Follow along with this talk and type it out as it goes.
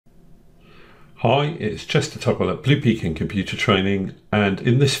Hi, it's Chester Tugwell at Blue Peak Computer Training, and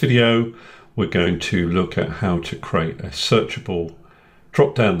in this video we're going to look at how to create a searchable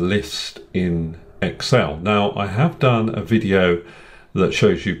drop-down list in Excel. Now, I have done a video that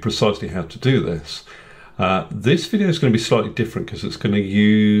shows you precisely how to do this. This video is going to be slightly different because it's going to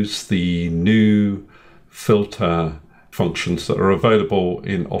use the new filter functions that are available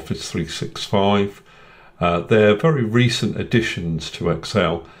in Office 365. They're very recent additions to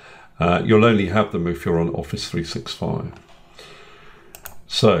Excel. You'll only have them if you're on Office 365.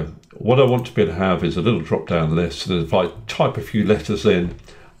 So what I want to be able to have is a little drop-down list, and if I type a few letters in,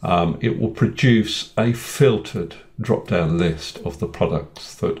 it will produce a filtered drop-down list of the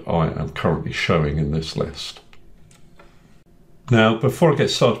products that I am currently showing in this list. Now, before I get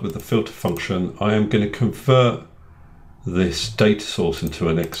started with the filter function, I am going to convert this data source into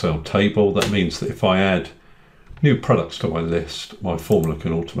an Excel table. That means that if I add new products to my list, my formula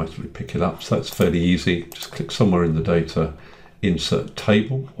can automatically pick it up. So that's fairly easy. Just click somewhere in the data, insert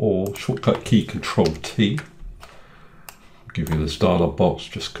table, or shortcut key Control T. I'll give you this dialog box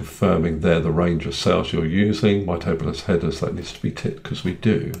just confirming there the range of cells you're using. My table has headers, that needs to be ticked because we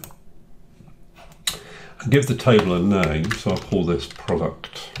do. And give the table a name, so I'll call this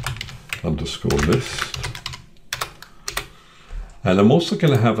product underscore list. And I'm also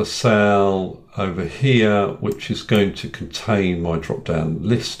going to have a cell over here which is going to contain my drop-down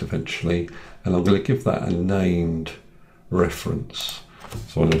list eventually, and I'm going to give that a named reference.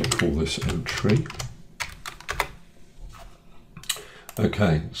 So I'm going to call this entry.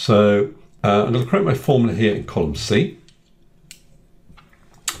 Okay, so I'm going to create my formula here in column C.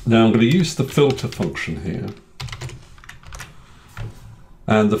 Now I'm going to use the filter function here.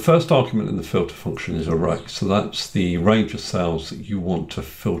 And the first argument in the filter function is array. So that's the range of cells that you want to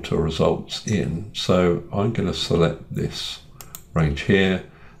filter results in. So I'm going to select this range here,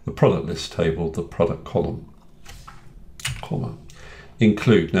 the product list table, the product column, comma,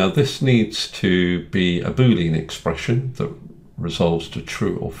 include. Now this needs to be a Boolean expression that resolves to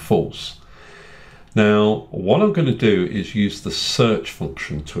true or false. Now, what I'm going to do is use the search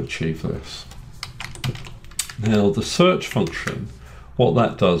function to achieve this. Now, the search function, what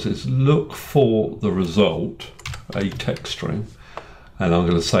that does is look for the result, a text string, and I'm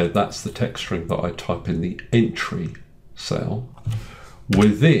going to say that's the text string that I type in the entry cell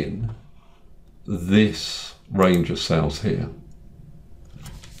within this range of cells here.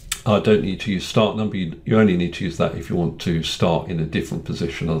 I don't need to use start number, you only need to use that if you want to start in a different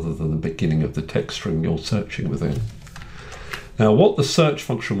position other than the beginning of the text string you're searching within. Now what the search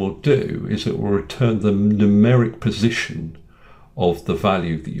function will do is it will return the numeric position of the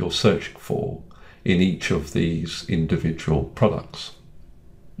value that you're searching for in each of these individual products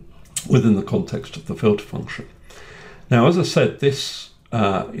within the context of the filter function. Now, as I said, this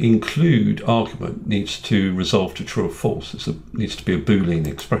include argument needs to resolve to true or false. It needs to be a Boolean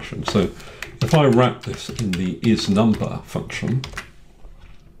expression. So if I wrap this in the isNumber function,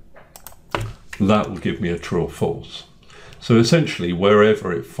 that will give me a true or false. So essentially,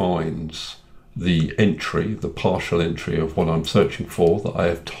 wherever it finds the entry, the partial entry of what I'm searching for that I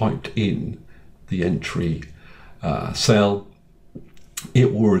have typed in the entry cell,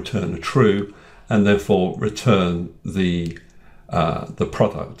 it will return a true and therefore return the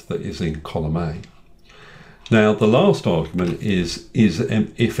product that is in column A. Now the last argument is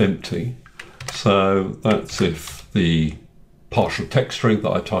if empty. So that's if the partial text string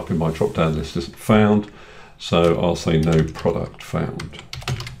that I type in my drop-down list isn't found. So I'll say no product found.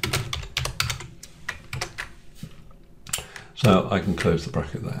 So I can close the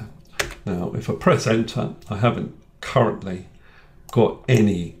bracket there. Now, if I press enter, I haven't currently got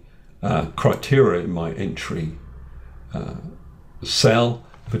any criteria in my entry cell,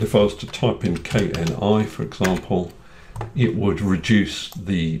 but if I was to type in KNI, for example, it would reduce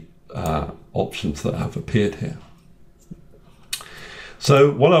the options that have appeared here.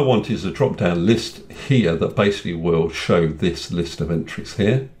 So what I want is a drop-down list here that basically will show this list of entries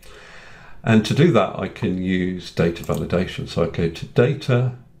here. And to do that, I can use data validation. So I go to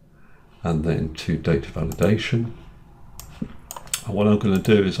data and then to data validation. And what I'm going to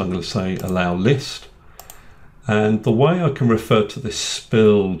do is I'm going to say allow list. And the way I can refer to this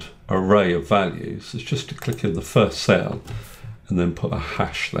spilled array of values is just to click in the first cell and then put a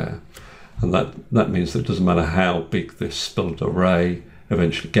hash there. And that means that it doesn't matter how big this spilled array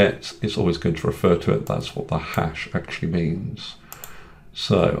eventually gets, it's always going to refer to it. That's what the hash actually means.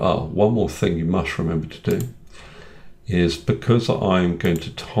 So one more thing you must remember to do is, because I'm going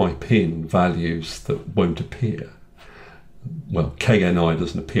to type in values that won't appear, well, KNI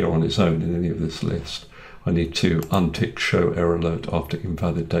doesn't appear on its own in any of this list, I need to untick show error alert after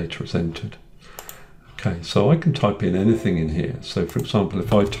invalid data is entered. Okay, so I can type in anything in here. So for example,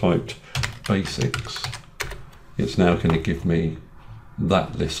 if I typed basics, it's now going to give me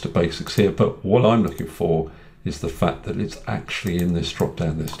that list of basics here. But what I'm looking for is the fact that it's actually in this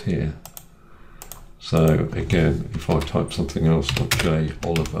drop-down list here. So again, if I type something else like J.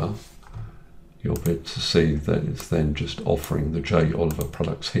 Oliver, you'll be able to see that it's then just offering the J. Oliver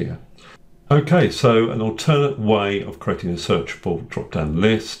products here. Okay, so an alternate way of creating a searchable drop-down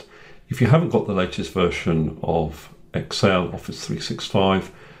list. If you haven't got the latest version of Excel, Office 365,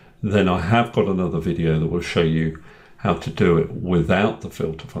 then I have got another video that will show you how to do it without the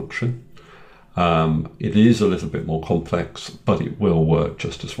filter function. It is a little bit more complex, but it will work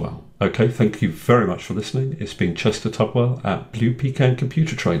just as well. Okay, thank you very much for listening. It's been Chester Tubwell at Blue Pecan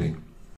Computer Training.